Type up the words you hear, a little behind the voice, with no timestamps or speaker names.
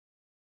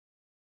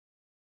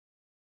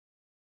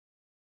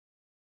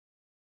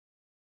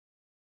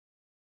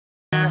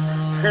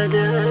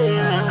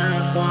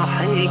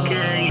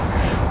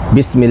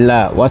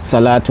Bismillah,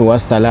 wassalatu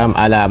wassalam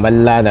ala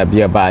man la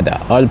nabiyya ba'da.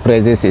 All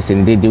praises is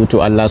indeed due to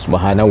Allah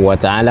subhanahu wa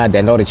ta'ala,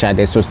 the nourisher,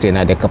 the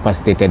sustainer, the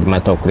capacitated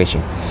master of creation.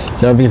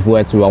 Lovely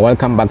viewers, you are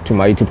welcome back to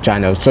my YouTube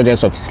channel,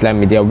 Soldiers of Islam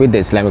Media, with the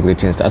Islamic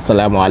greetings.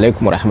 Assalamu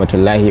alaikum wa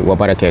rahmatullahi wa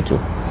barakatuh.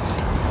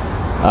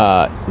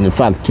 In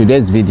fact,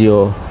 today's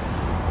video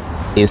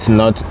is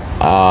not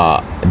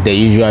the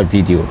usual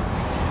video.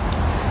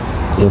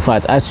 In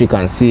fact, as you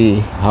can see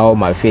how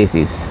my face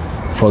is,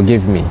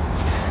 forgive me.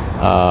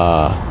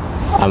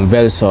 I'm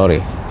very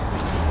sorry.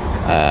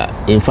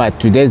 In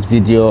fact, today's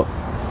video,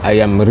 I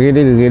am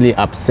really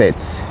upset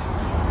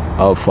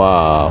of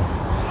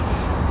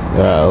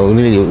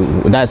really,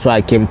 that's why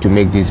I came to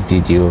make this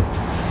video.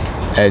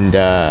 And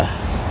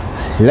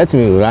let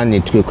me run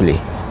it quickly.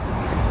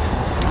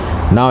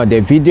 Now the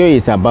video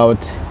is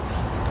about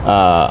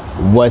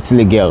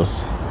Wesley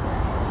girls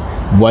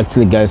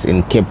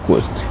in Cape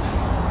Coast.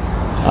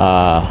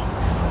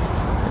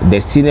 The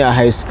senior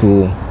high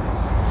school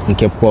in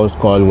Cape Coast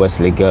called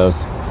Wesley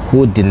Girls,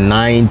 who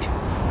denied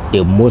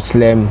a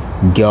Muslim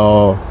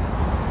girl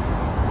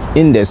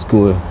in the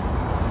school.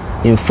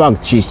 In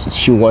fact,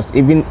 she was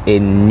even a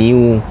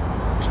new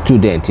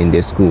student in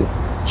the school.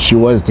 She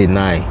was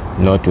denied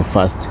not to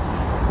fast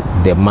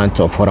the month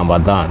of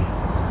Ramadan.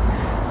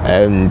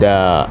 And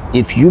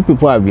if you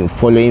people have been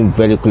following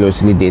very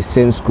closely, the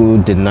same school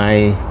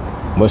deny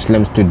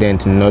Muslim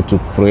students not to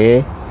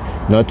pray,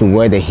 not to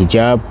wear the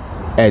hijab,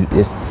 and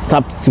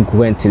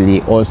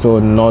subsequently also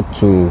not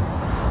to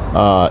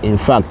in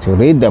fact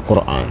read the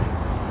Quran.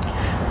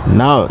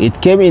 Now it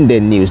came in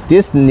the news.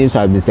 This news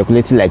has been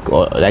circulating like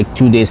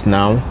 2 days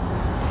now,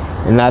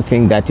 and I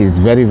think that is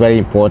very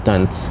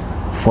important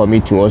for me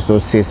to also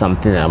say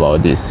something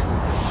about this.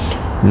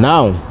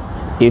 Now,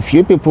 if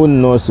you people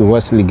know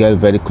Wesley Girl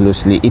very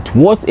closely, it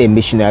was a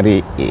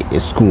missionary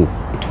school.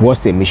 It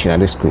was a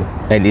missionary school,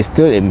 and it's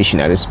still a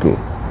missionary school.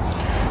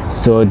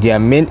 So their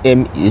main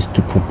aim is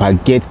to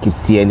propagate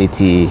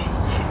Christianity.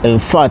 In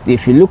fact,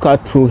 if you look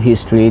at through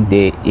history,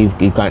 they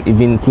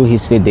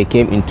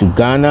came into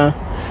Ghana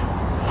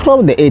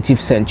from the 18th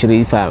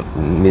century, if I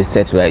may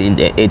say it right, in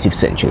the 18th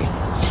century.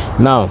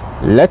 Now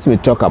let me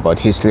talk about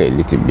history a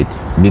little bit,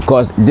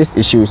 because this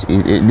issue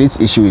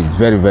is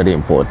very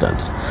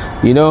important.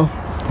 You know,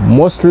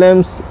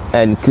 Muslims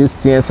and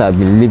Christians have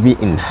been living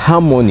in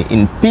harmony,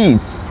 in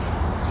peace.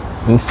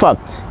 In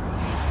fact,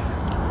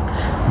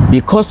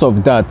 because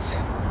of that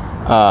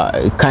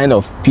kind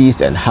of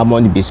peace and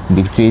harmony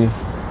between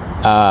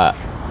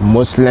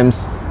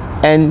Muslims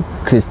and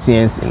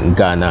Christians in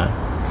Ghana,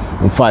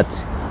 in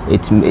fact,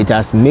 it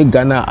has made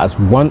Ghana as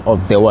one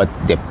of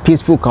the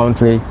peaceful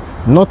country,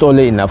 not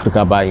only in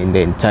Africa but in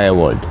the entire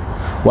world.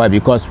 Why?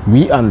 Because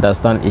we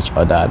understand each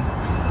other,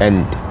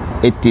 and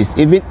it is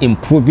even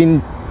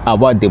improving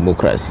our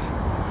democracy.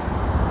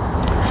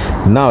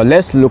 Now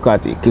let's look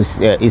at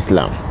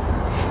Islam.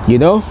 You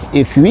know,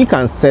 if we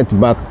can set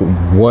back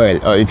well,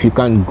 or if you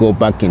can go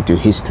back into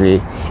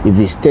history, if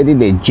you study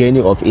the journey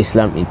of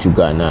Islam into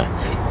Ghana,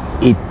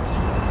 it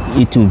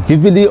will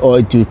vividly, or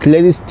it will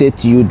clearly state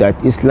to you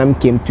that Islam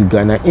came to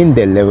Ghana in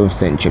the 11th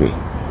century,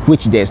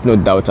 which there's no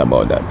doubt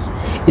about that.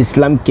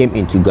 Islam came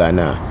into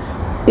Ghana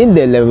in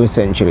the 11th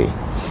century.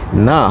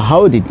 Now,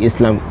 how did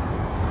Islam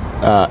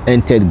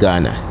enter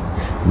Ghana?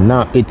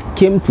 Now, it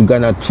came to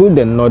Ghana through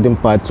the northern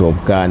parts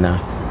of Ghana,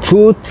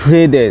 through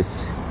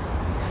traders,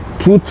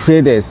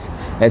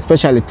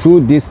 especially through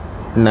these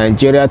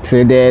Nigeria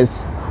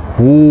traders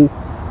who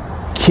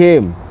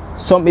came.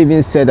 Some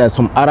even said that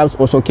some Arabs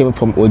also came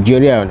from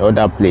Algeria and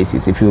other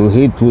places, if you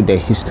read through the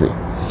history.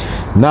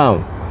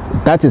 Now,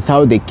 that is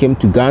how they came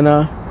to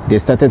Ghana. They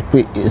started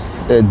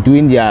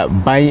doing their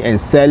buying and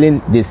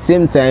selling. The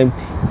same time,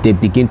 they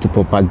begin to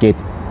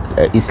propagate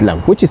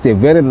Islam, which is a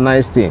very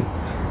nice thing.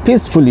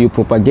 Peacefully, you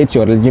propagate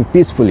your religion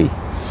peacefully.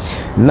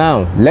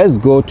 Now let's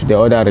go to the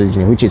other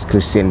religion, which is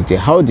Christianity.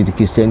 How did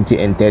Christianity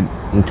enter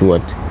into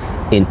what?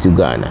 Into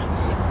Ghana?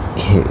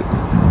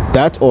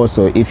 That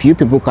also, if you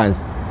people can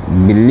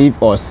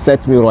believe or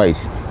set me right,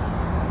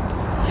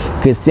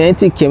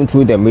 Christianity came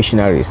through the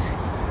missionaries.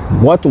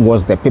 What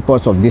was the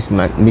purpose of these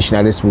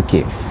missionaries who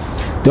came?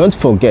 Don't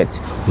forget,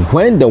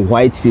 when the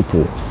white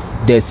people,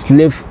 the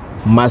slave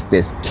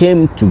masters,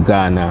 came to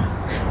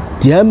Ghana,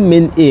 their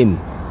main aim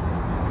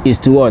is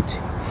to what?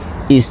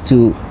 Is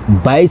to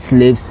buy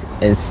slaves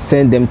and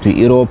send them to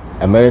Europe,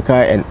 America,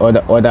 and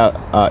other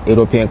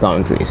European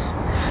countries.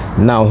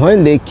 Now,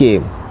 when they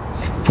came,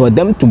 for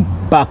them to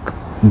back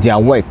their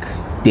work,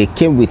 they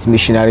came with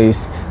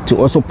missionaries to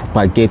also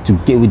propagate, to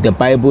get with the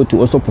Bible, to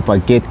also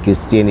propagate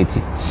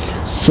Christianity.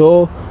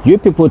 So you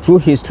people through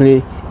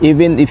history,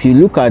 even if you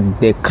look at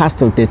the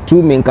castle, the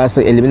two main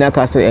castles, Elmina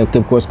Castle and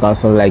Cape Coast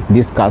Castle, like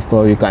this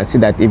castle, you can see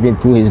that even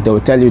through history, they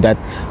will tell you that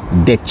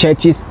the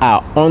churches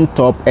are on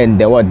top and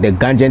the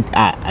Ganjent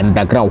are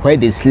underground, where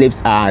the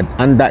slaves are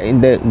under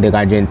in the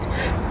Ganjent.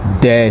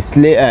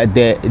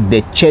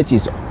 The church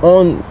is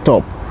on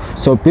top.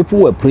 So people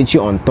were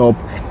preaching on top,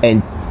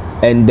 and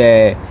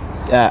the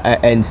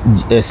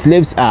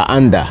slaves are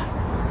under,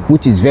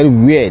 which is very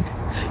weird.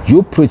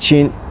 You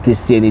preaching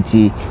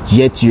Christianity,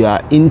 yet you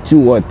are into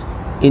what?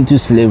 Into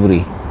slavery,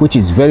 which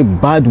is very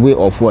bad way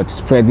of what?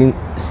 Spreading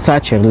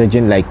such a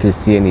religion like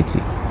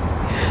Christianity.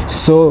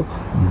 So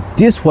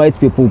these white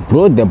people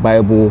brought the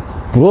Bible,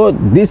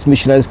 these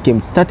missionaries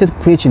came, started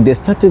preaching. They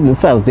started, in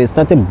fact, they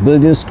started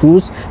building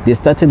schools, they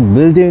started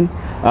building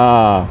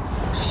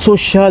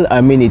social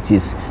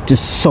amenities to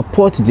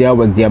support their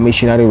work, their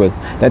missionary work.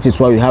 That is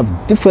why we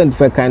have different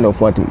kind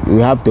of what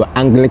we have: the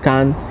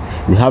Anglican,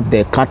 we have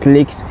the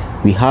Catholics,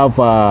 we have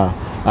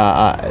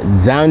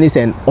Zionists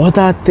and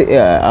other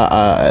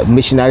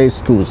missionary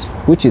schools,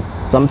 which is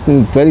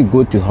something very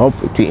good to help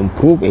to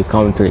improve a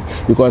country.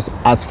 Because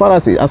as far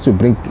as we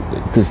bring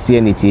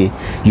Christianity,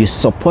 you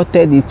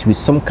supported it with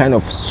some kind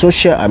of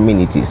social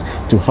amenities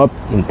to help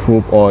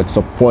improve or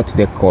support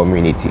the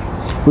community,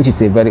 which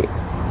is a very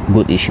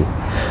good issue.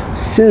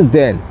 Since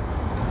then,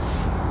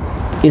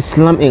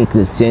 Islam and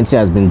Christianity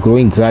has been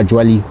growing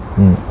gradually,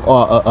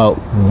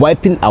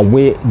 wiping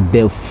away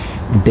the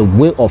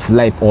way of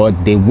life, or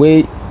the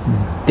way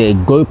the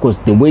Gold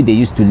Coast, the way they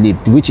used to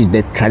live, which is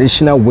the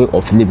traditional way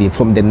of living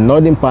from the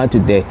northern part to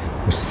the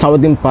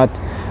southern part.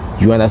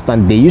 You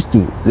understand, they used to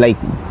like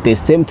the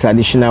same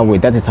traditional way.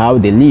 That is how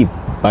they live.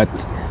 But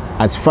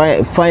as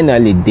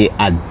finally they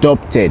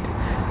adopted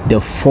the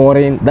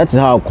foreign, that's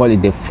how I call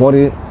it, the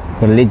foreign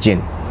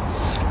religion.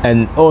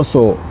 And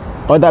also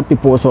other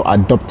people also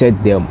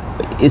adopted the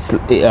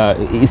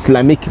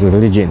Islamic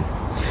religion.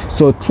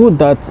 So through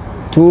that,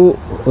 through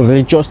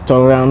religious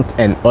tolerance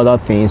and other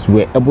things,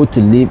 we're able to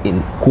live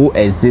in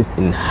coexist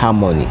in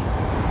harmony.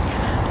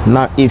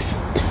 Now if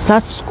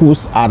such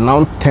schools are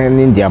now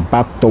turning their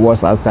back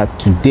towards us, that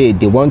today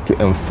they want to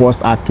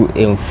enforce us, to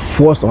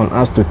enforce on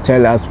us, to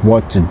tell us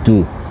what to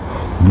do,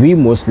 we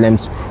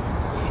Muslims,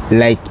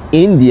 like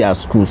in their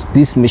schools,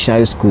 these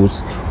missionary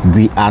schools,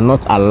 we are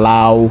not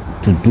allowed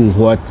to do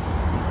what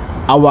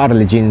our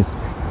religions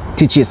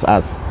teaches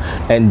us.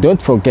 And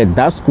don't forget,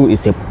 that school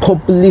is a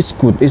public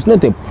school, it's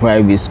not a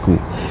private school.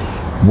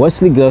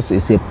 Wesley Girls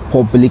is a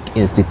public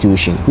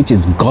institution which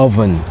is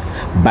governed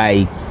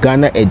by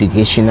Ghana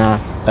Education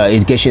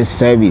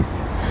Service,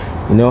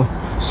 you know.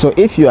 So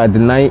if you are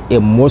denying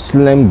a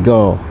Muslim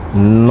girl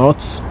not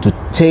to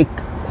take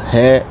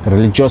her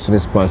religious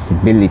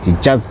responsibility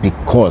just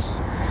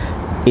because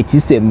it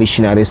is a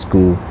missionary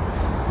school,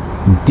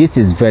 this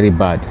is very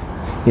bad.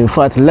 In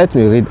fact, let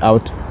me read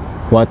out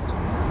what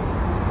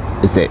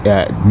is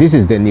this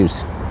is the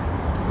news.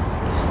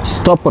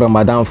 Stop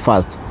Ramadan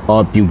fast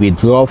or be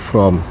withdrawn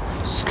from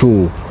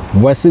school.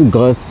 Wesley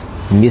Girls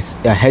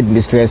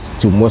headmistress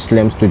to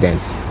Muslim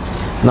students.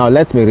 Now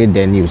let me read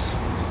the news.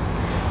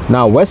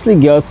 Now Wesley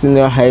Girls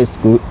Senior High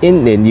School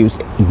in the news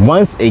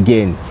once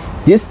again,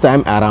 this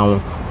time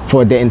around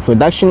for the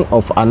introduction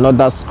of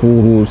another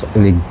school rules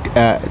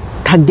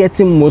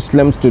targeting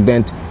Muslim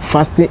students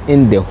fasting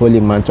in the holy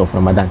month of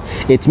Ramadan.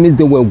 It means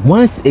they were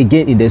once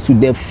again in the school.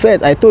 The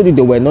first, I told you,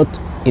 they were not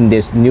in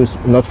the news,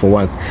 not for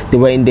once. They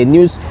were in the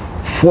news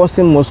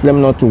forcing Muslims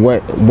not to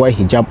wear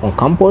hijab on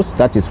campus.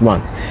 That is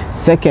one.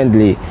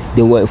 Secondly,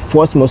 they were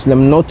forced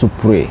Muslims not to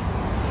pray.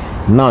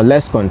 Now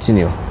let's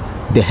continue.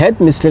 The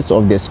headmistress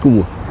of the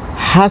school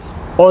has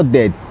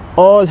ordered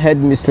all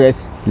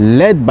headmistress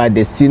led by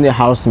the senior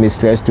house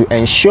mistress to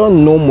ensure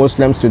no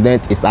Muslim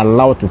student is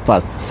allowed to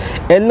fast.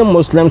 Any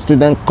Muslim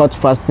student caught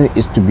fasting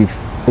is to be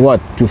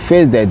to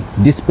face the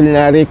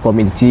disciplinary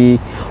committee,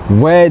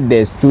 where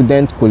the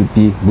student could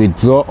be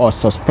withdrawn or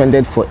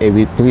suspended for a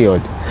week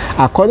period.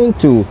 According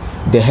to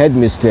the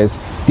headmistress,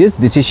 this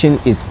decision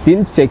is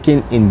being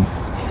taken in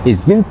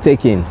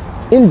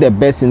the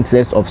best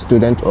interest of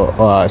student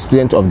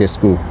of the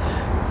school.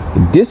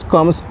 This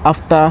comes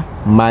after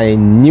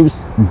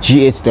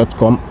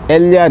mynewsgh.com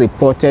earlier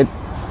reported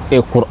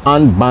a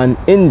Quran ban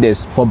in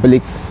this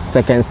public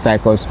second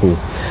cycle school.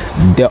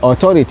 The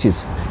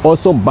authorities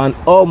also banned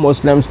all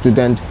Muslim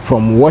students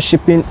from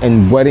worshipping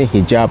and wearing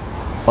hijab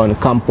on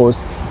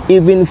campus,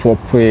 even for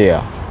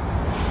prayer.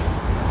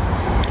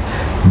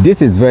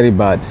 This is very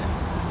bad.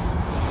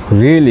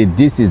 Really,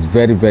 this is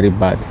very, very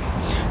bad.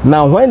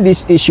 Now, when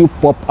this issue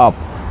popped up,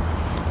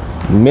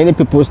 many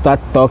people start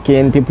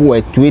talking. People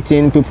were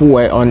tweeting, people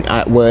were on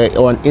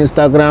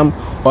Instagram,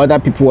 other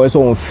people were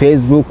also on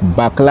Facebook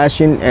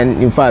backlashing,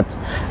 and in fact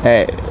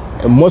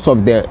most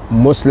of the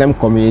Muslim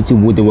community,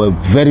 they were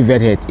very,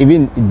 very hurt.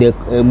 Even the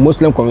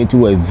Muslim community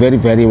were very,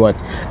 very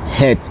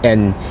hurt,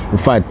 and in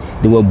fact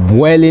they were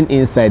boiling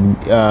inside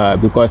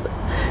because,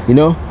 you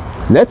know,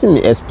 let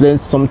me explain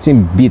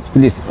something bit,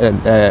 please,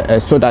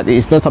 so that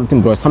it's not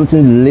something broad,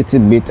 something little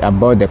bit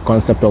about the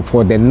concept of,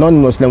 for the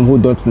non-Muslim who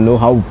don't know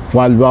how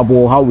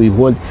valuable, how we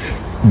hold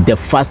the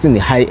fasting in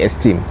high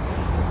esteem.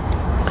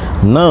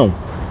 Now,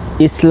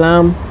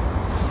 Islam,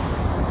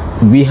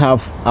 we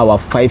have our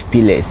 5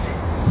 pillars,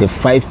 the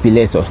 5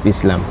 pillars of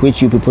Islam,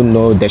 which you people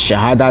know: the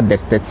Shahada, the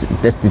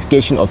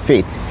testification of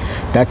faith.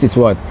 That is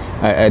what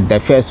the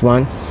first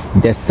one.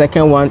 The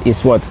second one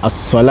is what?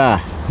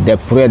 As-Salah, the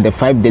prayer, the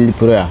 5 daily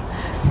prayer.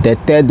 The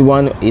third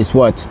one is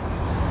what?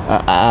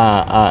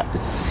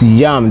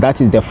 Siyam,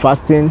 that is the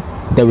fasting.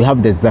 Then we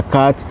have the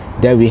zakat.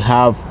 Then we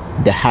have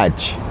the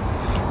Hajj.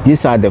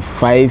 These are the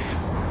 5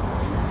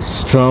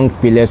 strong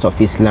pillars of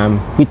Islam,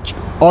 which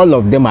all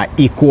of them are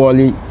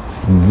equally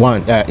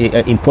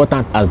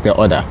important as the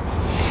other.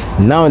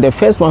 Now the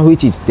first one,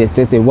 which is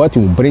what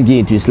will bring you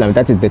into Islam,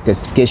 that is the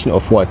testification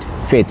of what?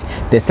 Faith.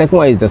 The second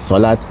one is the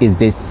salat, is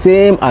the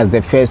same as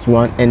the first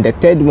one, and the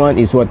third one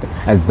is what?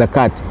 As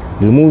zakat,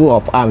 removal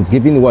of alms,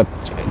 giving what?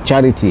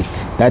 Charity.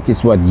 That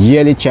is what?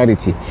 Yearly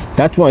charity.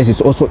 That one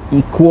is also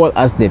equal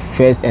as the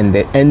first and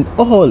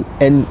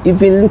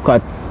even look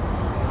at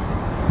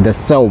the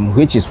Psalm,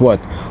 which is what?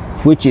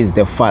 Which is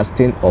the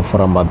fasting of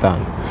Ramadan,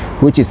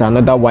 which is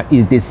another one,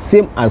 is the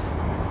same as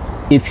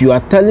if you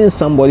are telling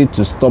somebody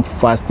to stop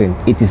fasting.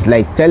 It is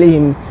like telling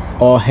him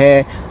or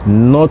her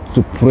not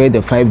to pray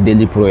the 5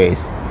 daily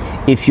prayers.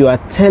 If you are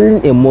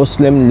telling a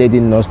Muslim lady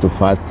not to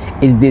fast,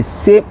 it's the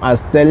same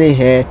as telling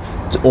her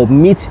to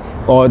omit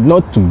or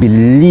not to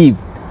believe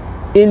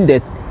in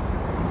the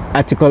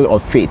article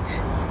of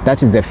faith.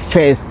 That is the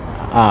first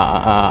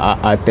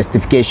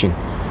testification.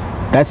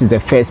 That is the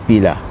first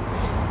pillar.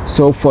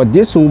 So for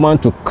this woman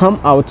to come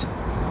out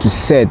to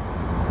say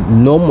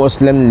no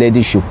Muslim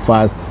lady should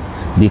fast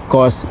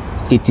because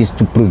it is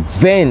to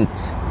prevent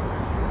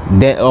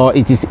or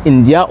it is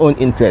in their own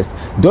interest.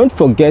 Don't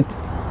forget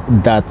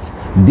that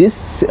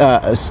this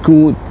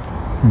school,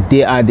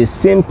 they are the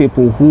same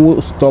people who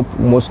stop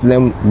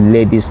Muslim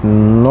ladies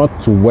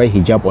not to wear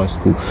hijab on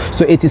school.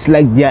 So it is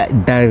like they are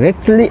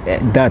directly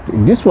that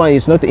this one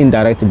is not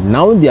indirectly.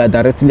 Now they are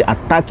directly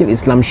attacking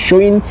Islam,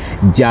 showing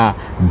their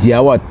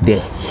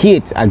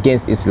hate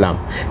against Islam.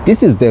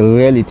 This is the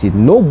reality.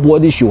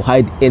 Nobody should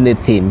hide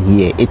anything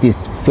here. It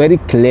is very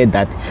clear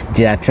that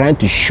they are trying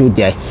to show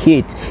their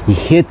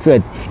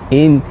hatred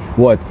in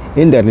what?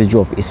 In the religion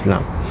of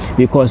Islam,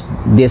 because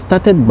they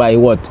started by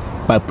what?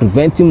 By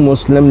preventing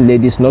Muslim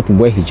ladies not to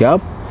wear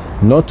hijab,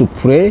 not to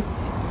pray,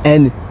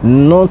 and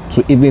not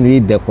to even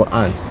read the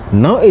Quran.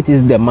 Now it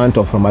is the month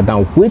of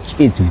Ramadan, which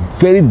is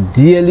very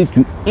dearly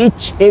to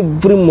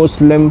every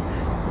Muslim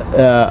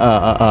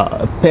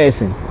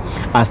person.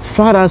 As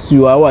far as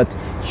you are what?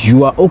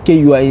 You are okay,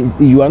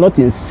 you are not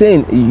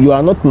insane, you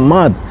are not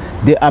mad.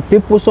 There are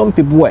people, some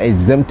people who are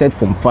exempted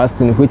from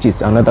fasting, which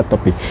is another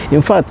topic.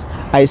 In fact,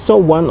 I saw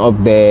one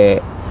of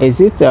the,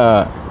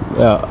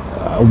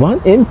 one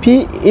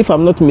MP, if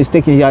I'm not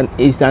mistaken,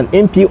 is an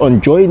MP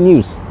on Joy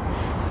News,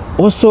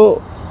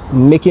 also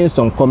making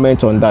some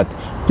comment on that.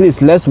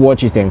 Please, let's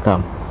watch it and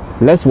come.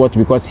 Let's watch,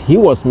 because he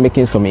was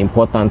making some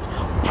important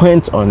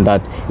points on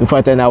that. In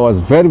fact, and I was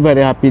very,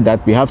 very happy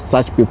that we have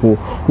such people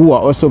who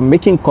are also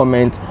making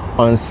comment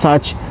on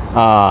such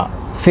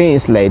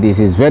things like this.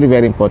 Is very,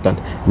 very important.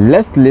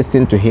 Let's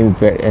listen to him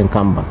and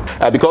come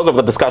back. Because of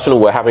the discussion we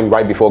were having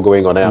right before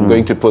going on, I'm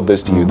going to put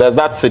this to you. There's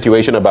that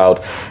situation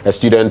about a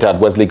student at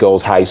Wesley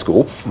Girls High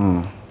School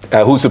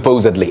who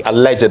supposedly,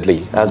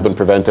 allegedly, has been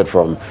prevented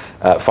from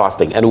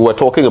fasting. And we were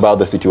talking about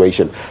the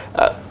situation.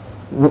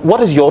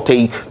 What is your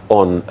take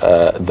on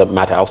the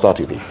matter? I'll start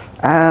with you.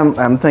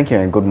 I'm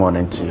thinking good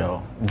morning to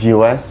your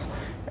viewers,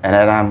 and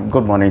then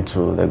good morning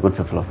to the good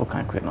people of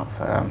Okankwin.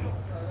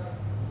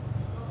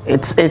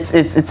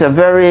 It's a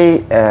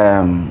very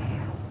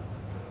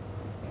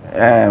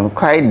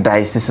quite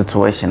dicey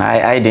situation.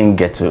 I didn't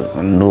get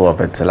to know of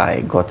it till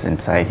I got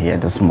inside here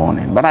this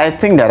morning. But I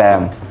think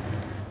that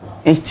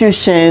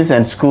institutions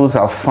and schools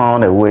have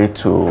found a way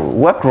to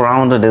work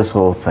around this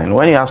whole thing.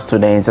 When you have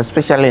students,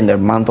 especially in the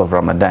month of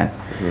Ramadan,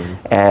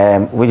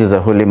 which is a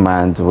holy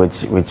month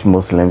which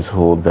Muslims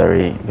hold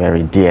very,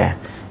 very dear,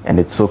 and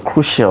it's so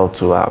crucial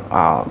to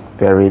our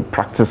very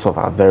practice of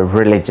our very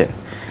religion.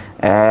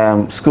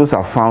 Schools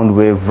have found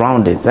way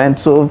around it, and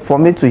so for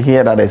me to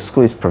hear that a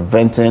school is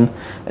preventing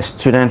a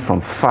student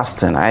from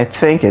fasting, I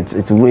think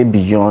it's way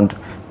beyond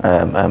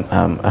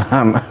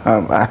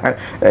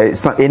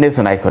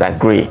anything I could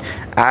agree.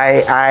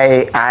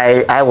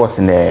 I was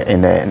in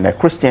a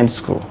Christian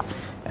school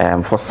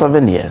for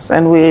 7 years,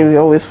 and we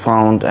always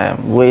found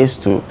ways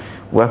to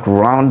work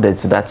around it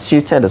that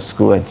suited the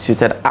school and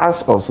suited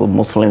us also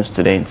Muslim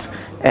students,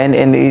 and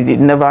it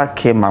never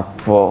came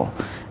up for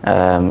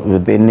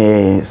with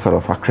any sort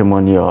of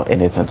acrimony or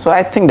anything. So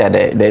I think that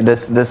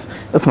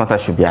this matter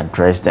should be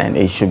addressed, and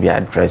it should be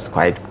addressed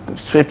quite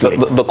swiftly.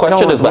 The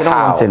question is the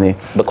how.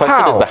 The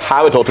question is the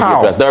how it ought to be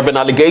addressed. There have been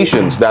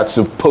allegations that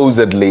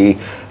supposedly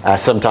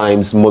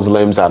sometimes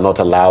Muslims are not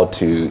allowed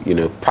to,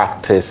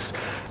 practice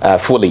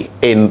fully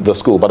in the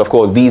school. But of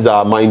course, these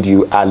are, mind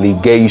you,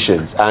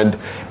 allegations. And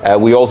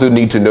we also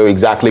need to know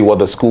exactly what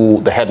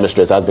the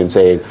headmistress has been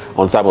saying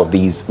on some of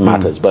these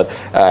matters. But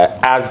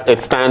as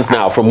it stands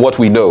now, from what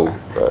we know,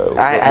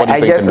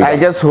 I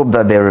just hope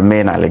that they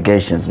remain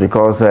allegations,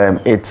 because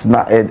it's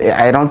not.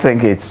 I don't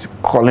think it's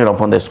calling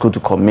upon the school to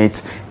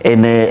commit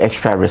any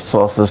extra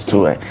resources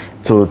to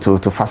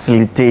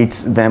facilitate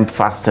them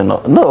fasting.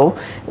 No,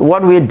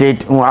 what we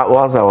did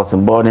whilst I was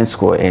in boarding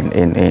school in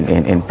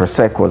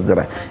Presec was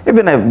that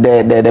even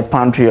the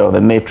pantry or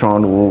the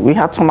matron, we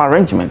had some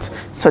arrangements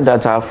so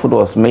that our food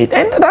was made,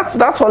 and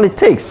that's all it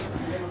takes.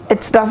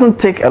 It doesn't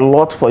take a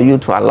lot for you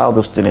to allow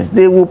the students.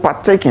 They will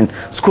partake in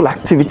school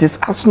activities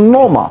as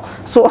normal.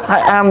 So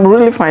I am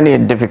really finding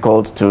it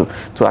difficult to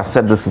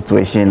accept the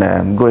situation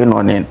going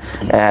on in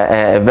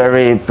a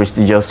very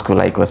prestigious school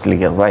like Wesley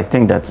Girls. I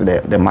think that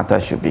the matter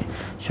should be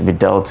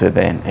dealt with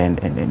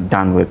and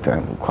done with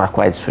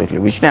quite swiftly.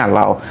 We shouldn't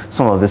allow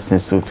some of these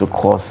things to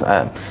cause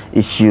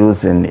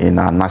issues in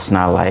our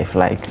national life,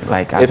 like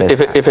if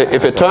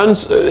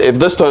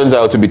this turns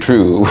out to be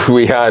true,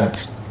 we had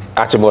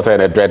Achimota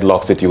in a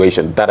dreadlock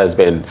situation that has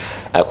been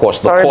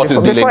quashed. The court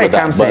is dealing with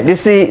that. You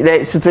see,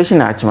 the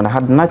situation at Achimota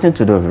had nothing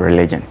to do with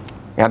religion.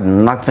 It had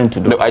nothing to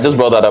do. No, I just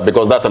brought that up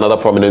because that's another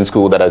prominent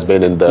school that has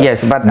been in the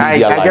yes, but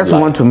I just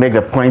want to make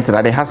the point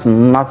that it has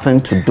nothing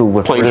to do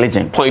with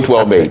religion. Point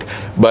well made.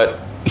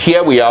 But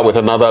here we are with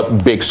another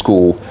big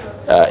school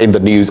in the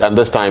news, and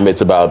this time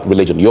it's about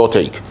religion. Your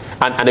take,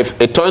 and if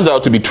it turns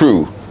out to be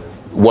true,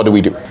 what do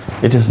we do?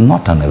 It is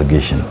not an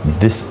allegation.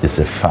 This is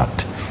a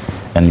fact.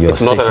 And your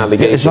it's not an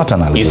allegation. It's not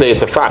an allegation. You say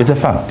it's a fact. It's a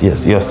fact,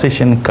 yes. Your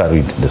station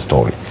carried the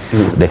story.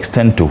 The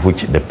extent to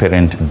which the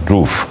parent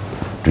drove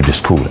to the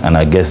school. And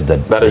I guess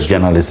that the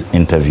journalist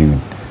interviewed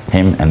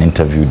him and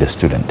interviewed the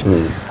student.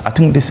 I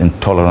think this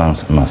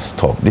intolerance must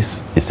stop.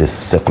 This is a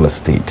secular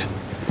state.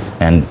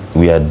 And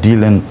we are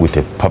dealing with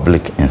a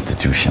public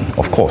institution.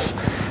 Of course,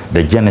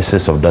 the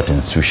genesis of that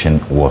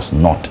institution was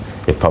not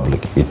a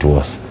public. It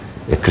was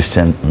a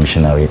Christian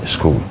missionary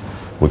school,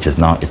 which is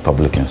now a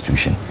public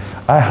institution.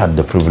 I had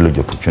the privileged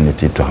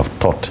opportunity to have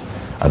taught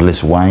at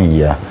least 1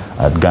 year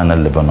at Ghana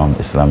Lebanon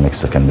Islamic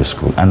Secondary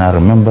School, and I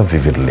remember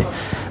vividly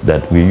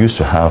that we used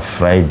to have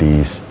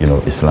Fridays,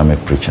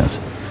 Islamic preachings.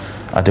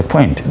 At a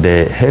point,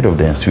 the head of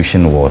the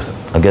institution was,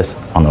 I guess,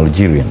 an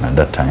Algerian at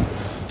that time.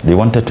 They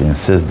wanted to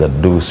insist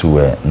that those who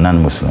were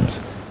non-Muslims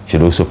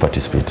should also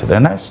participate,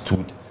 and I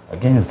stood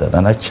against that,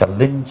 and I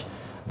challenged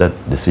that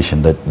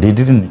decision that they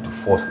didn't need to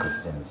force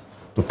Christians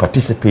to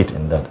participate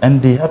in that, and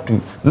they had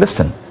to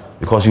listen.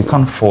 Because you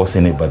can't force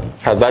anybody.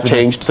 Has that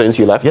changed since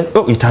you left? Yes,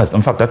 it has.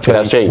 In fact,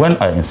 actually, when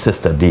I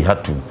insisted, they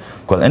had to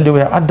call. And there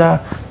were other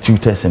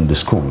tutors in the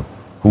school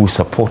who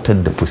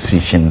supported the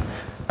position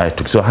I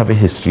took. So I have a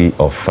history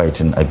of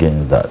fighting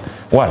against that.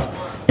 Why?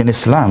 In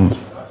Islam,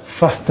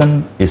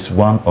 fasting is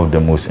one of the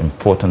most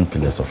important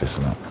pillars of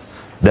Islam.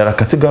 There are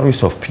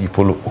categories of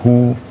people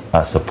who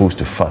are supposed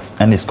to fast,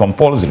 and it's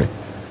compulsory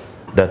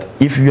that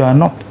if you are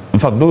not, in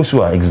fact, those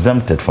who are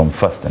exempted from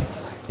fasting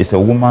is a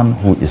woman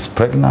who is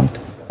pregnant.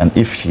 And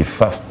if she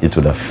fasts, it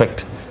would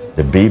affect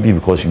the baby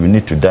because you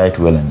need to diet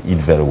well and eat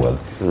very well.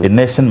 A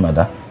nursing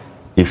mother,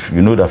 if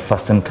you know that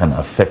fasting can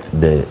affect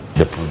the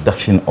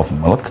production of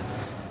milk,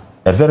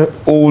 a very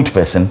old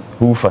person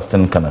who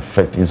fasting can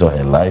affect his or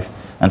her life,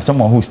 and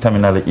someone who is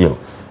terminally ill.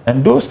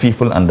 And those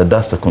people under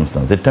that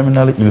circumstance, the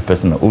terminally ill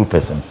person or old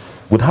person,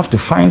 would have to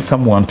find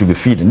someone to be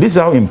feeding. This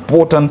is how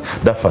important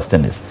that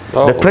fasting is.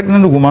 The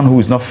pregnant woman who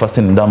is not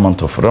fasting in that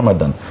month of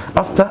Ramadan,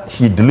 after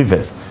she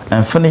delivers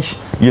and finish,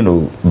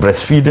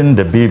 breastfeeding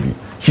the baby,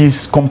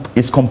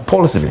 it's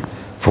compulsory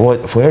for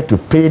her to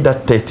pay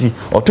that 30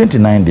 or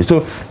 29 days.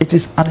 So it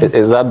is. Is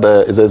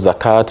it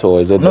zakat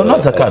or is it? No, not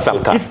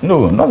zakat.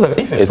 Not zakat.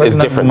 If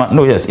a pregnant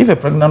woman, if a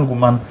pregnant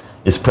woman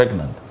is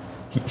pregnant,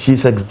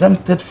 she's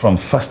exempted from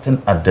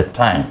fasting at the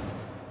time,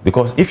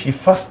 because if she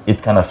fasts,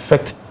 it can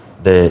affect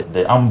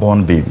the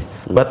unborn baby.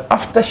 But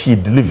after she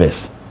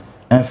delivers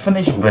and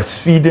finish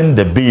breastfeeding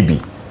the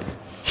baby,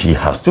 she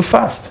has to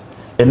fast.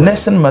 A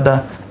nursing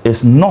mother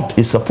is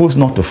supposed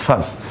not to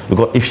fast,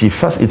 because if she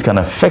fasts, it can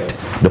affect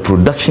the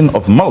production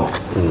of milk.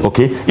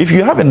 Okay, if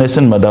you have a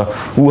nursing mother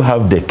who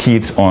have the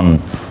kids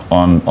on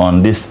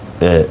this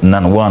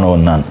NAN 1 or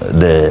NAN,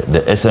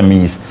 the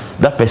SMEs,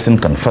 that person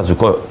can fast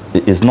because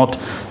it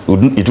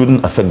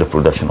wouldn't affect the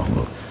production of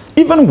milk.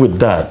 Even with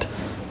that,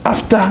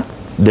 after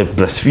the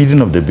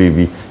breastfeeding of the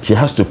baby, she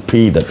has to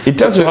pay that. It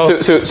tells you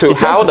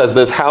how does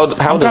this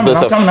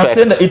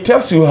affect? It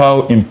tells you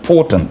how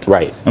important.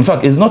 Right. In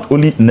fact, it's not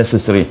only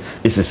necessary;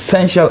 it's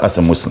essential as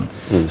a Muslim.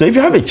 So if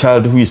you have a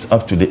child who is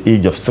up to the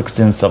age of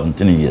 16,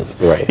 17 years,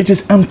 right, it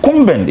is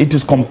incumbent, it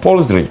is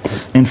compulsory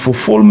in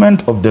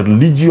fulfillment of the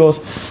religious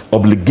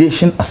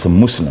obligation as a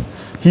Muslim.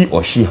 He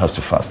or she has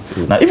to fast.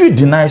 Now, if you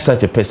deny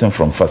such a person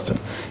from fasting,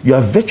 you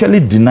are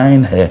virtually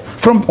denying her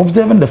from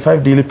observing the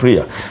 5 daily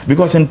prayer.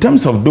 Because in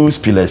terms of those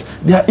pillars,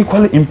 they are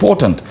equally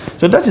important.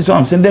 So that is why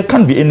I'm saying there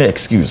can't be any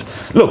excuse.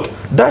 Look,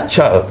 that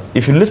child,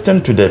 if you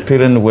listen to the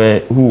parent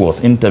who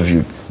was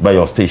interviewed by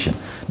your station,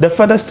 the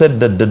father said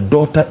that the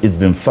daughter has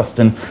been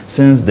fasting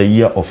since the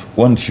year of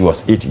when she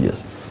was 8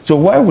 years. So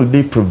why would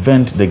they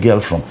prevent the girl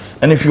from?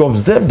 And if you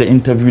observe the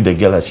interview the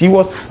girl had, she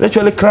was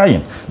literally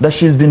crying that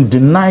she's been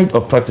denied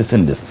of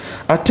practicing this.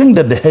 I think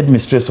that the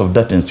headmistress of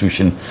that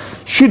institution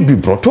should be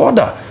brought to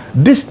order.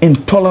 This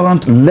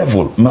intolerant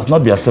level must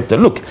not be accepted.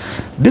 Look,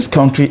 this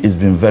country has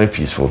been very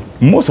peaceful.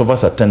 Most of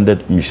us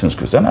attended mission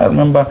schools. And I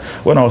remember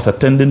when I was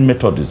attending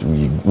Methodist,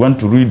 we went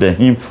to read the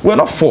hymn. We were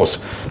not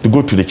forced to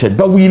go to the church,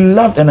 but we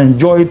loved and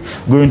enjoyed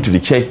going to the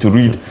church to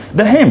read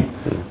the hymn.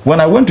 When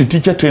I went to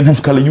teacher training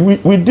college,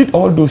 we did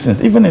all those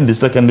things, even in the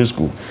secondary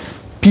school.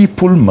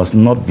 People must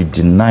not be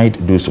denied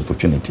those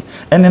opportunities.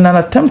 And in an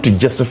attempt to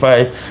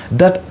justify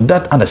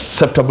that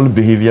unacceptable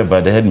behavior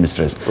by the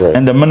headmistress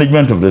and the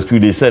management of the school,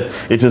 they said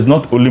it is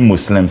not only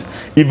Muslims,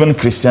 even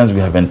Christians we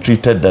have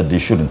entreated that they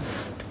shouldn't.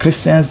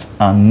 Christians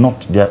are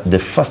not, the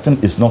fasting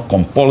is not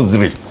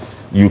compulsory.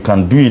 You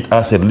can do it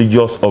as a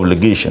religious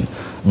obligation.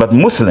 But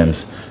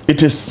Muslims,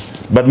 it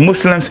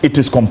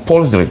is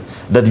compulsory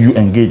that you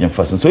engage in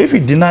fasting. So if you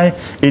deny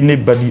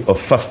anybody of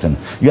fasting,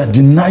 you are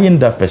denying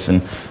that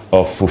person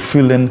of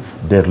fulfilling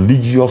the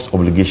religious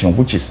obligation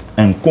which is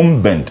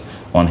incumbent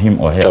on him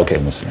or her as a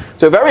Muslim.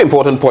 So very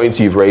important points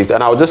you've raised,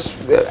 and I'll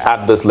just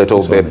add this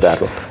little bit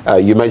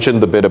that you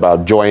mentioned the bit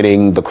about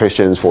joining the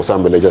Christians for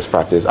some religious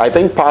practice. I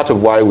think part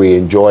of why we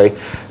enjoy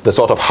the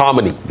sort of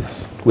harmony.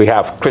 We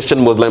have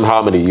Christian-Muslim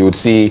harmony. You would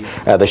see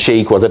the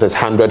Sheikh, was it his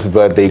 100th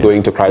birthday,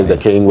 going to Christ the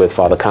King with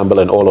Father Campbell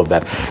and all of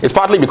that. It's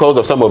partly because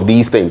of some of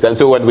these things. And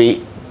so when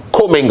we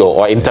commingle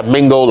or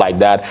intermingle like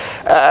that,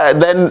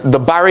 then the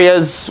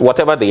barriers,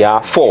 whatever they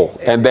are, fall.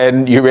 And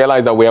then you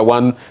realize that we are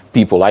one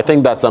people. I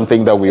think that's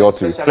something that we ought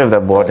to especially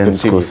the boarding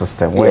school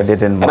system where they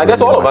didn't. And I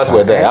guess all of us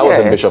were there. I was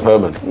in Bishop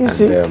Herman.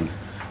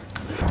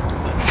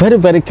 Very,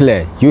 very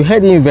clear. You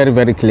heard him very,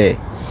 very clear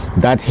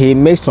that he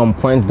made some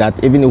point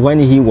that even when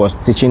he was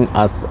teaching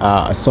us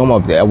some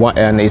of the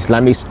an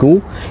Islamic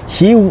school,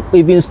 he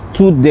even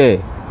stood there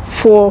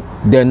for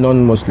the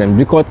non-Muslims.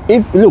 Because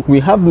if look, we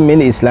have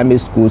many Islamic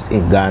schools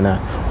in Ghana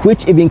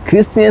which even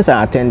Christians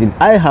are attending.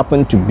 I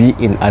happen to be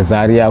in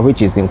Azaria,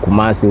 which is in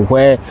Kumasi,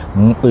 where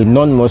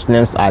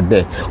non-Muslims are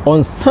there.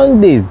 On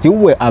Sundays they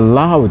were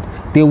allowed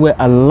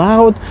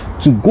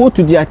to go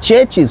to their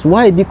churches.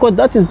 Why? Because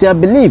that is their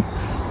belief.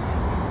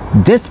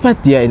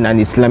 Despite they are in an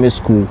Islamic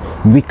school,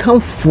 we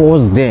can't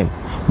force them.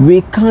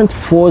 We can't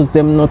force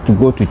them not to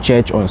go to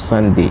church on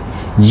Sunday.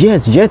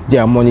 Yes, yet they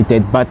are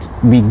monitored, but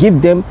we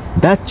give them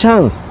that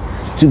chance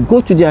to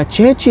go to their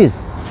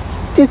churches.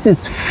 This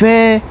is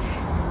fair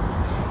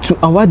to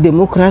our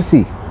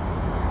democracy.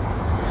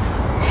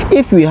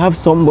 If we have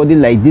somebody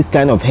like this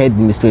kind of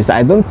headmistress,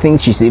 I don't think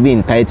she's even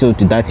entitled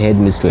to that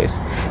headmistress,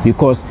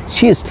 because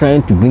she is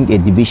trying to bring a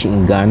division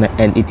in Ghana,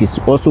 and it is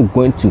also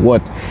going to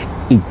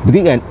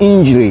bring an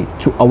injury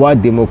to our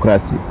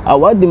democracy.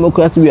 Our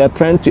democracy we are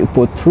trying to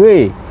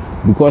portray,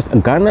 because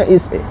Ghana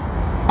is,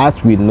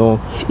 as we know,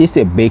 is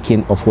a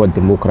beacon of what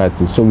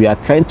democracy. So we are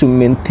trying to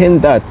maintain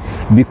that,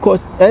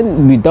 because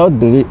and without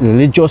the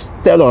religious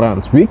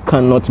tolerance, we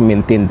cannot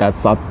maintain that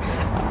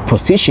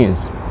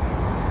positions.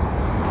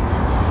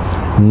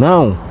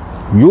 Now,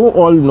 you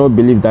all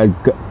believe that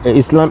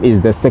Islam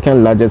is the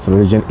second largest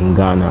religion in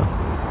Ghana,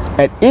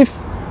 and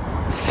if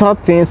some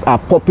things are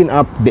popping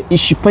up, the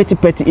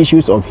petty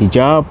issues of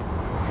hijab,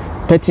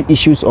 petty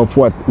issues of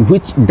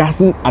which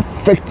doesn't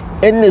affect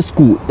any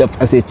school. If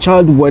as a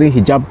child wearing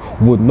hijab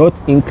would not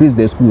increase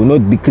the school, will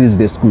not decrease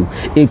the school.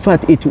 In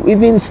fact, it will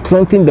even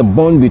strengthen the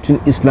bond between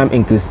Islam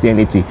and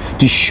Christianity,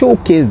 to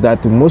showcase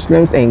that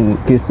Muslims and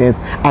Christians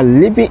are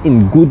living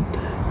in good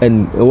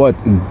and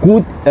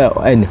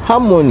and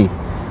harmony.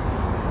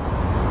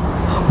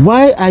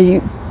 Why are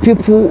you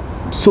people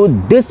so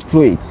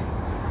desperate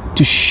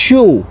to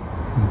show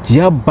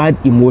their bad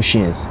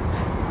emotions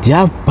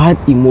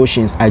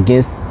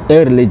against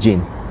a religion,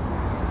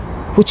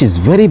 which is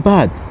very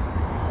bad?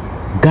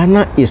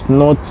 Ghana is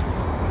not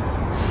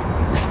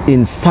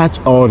in such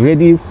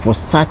already for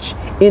such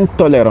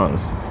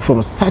intolerance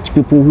from such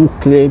people who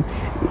claim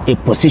a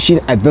position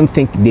I don't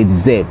think they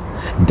deserve.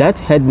 That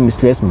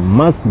headmistress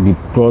must be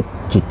brought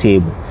to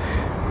table,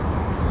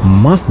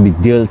 must be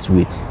dealt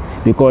with,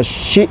 because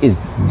she is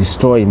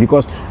destroying.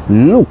 Because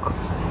look,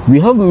 we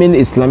have many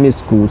Islamic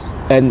schools,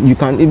 and you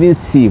can even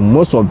see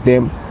most of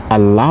them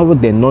allow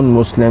the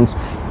non-Muslims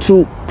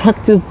to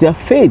practice their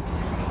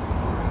faith,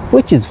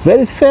 which is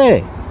very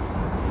fair.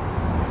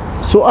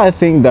 So I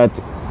think that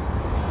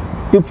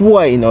people who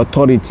are in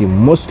authority,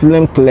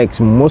 Muslim clerics,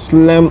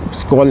 Muslim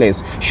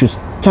scholars, should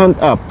stand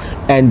up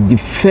and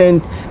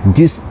defend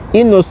these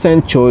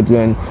innocent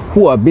children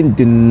who have been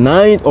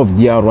denied of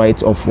their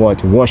rights of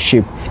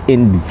worship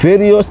in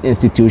various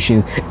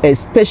institutions.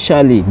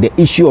 Especially the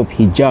issue of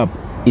hijab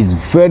is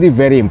very,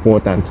 very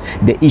important.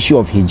 The issue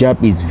of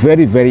hijab is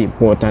very, very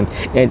important,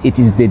 and it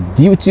is the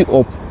duty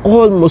of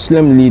all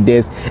Muslim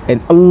leaders,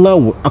 and Allah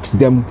will ask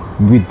them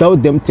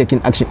without them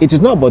taking action. It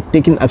is not about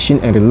taking action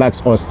and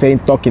relax or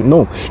talking.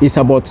 No, it's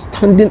about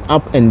standing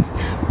up and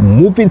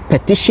moving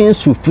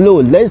petitions to flow.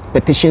 Let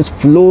petitions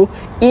flow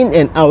in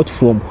and out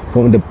from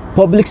the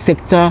public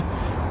sector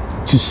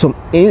to some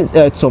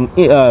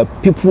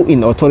people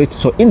in authority,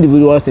 so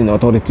individuals in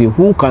authority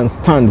who can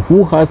stand,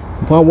 who has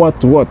power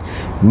to what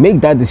make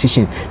that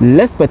decision.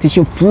 Less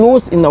petition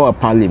flows in our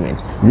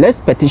parliament. Less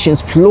petitions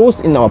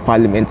flows in our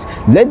parliament.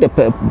 Let the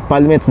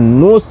parliament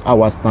knows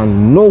our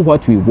stand, know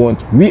what we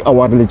want, we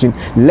our religion.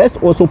 Let's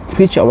also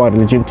preach our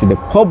religion to the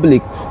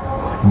public,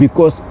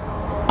 because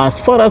as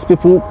far as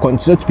people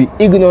continue to be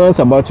ignorant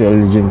about your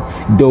religion,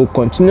 they will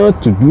continue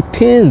to do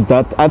things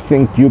that I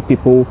think you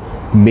people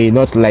may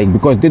not like,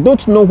 because they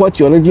don't know what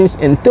your religion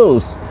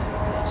entails.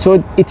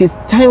 So it is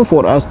time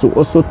for us to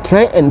also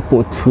try and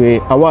portray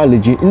our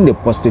religion in the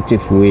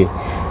positive way,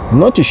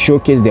 not to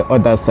showcase the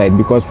other side,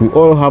 because we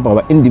all have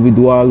our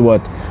individual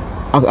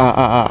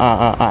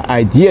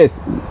ideas.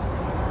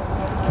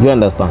 You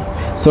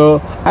understand?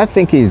 So I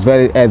think it's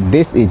very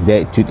this is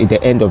the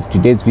end of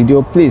today's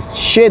video. Please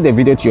share the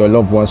video to your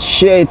loved ones,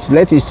 share it,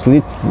 let it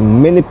reach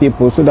many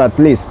people, so that at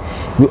least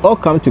we all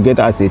come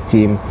together as a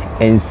team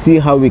and see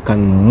how we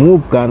can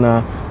move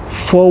Ghana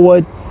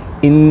forward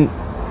in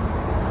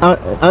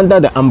under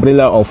the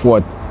umbrella of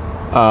what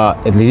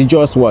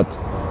religious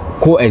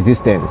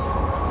coexistence.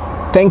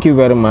 Thank you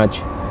very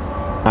much.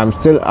 I'm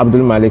still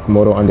Abdul Malik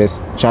Moro on this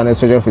channel,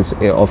 Soldier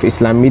of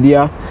Islam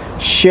Media.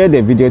 Share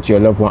the video to your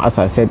loved one, as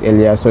I said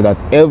earlier, so that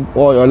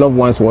all your loved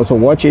ones will also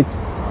watch it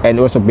and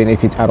also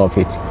benefit out of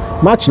it.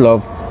 Much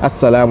love.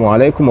 Assalamu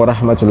alaikum wa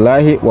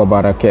rahmatullahi wa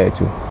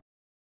barakatuh.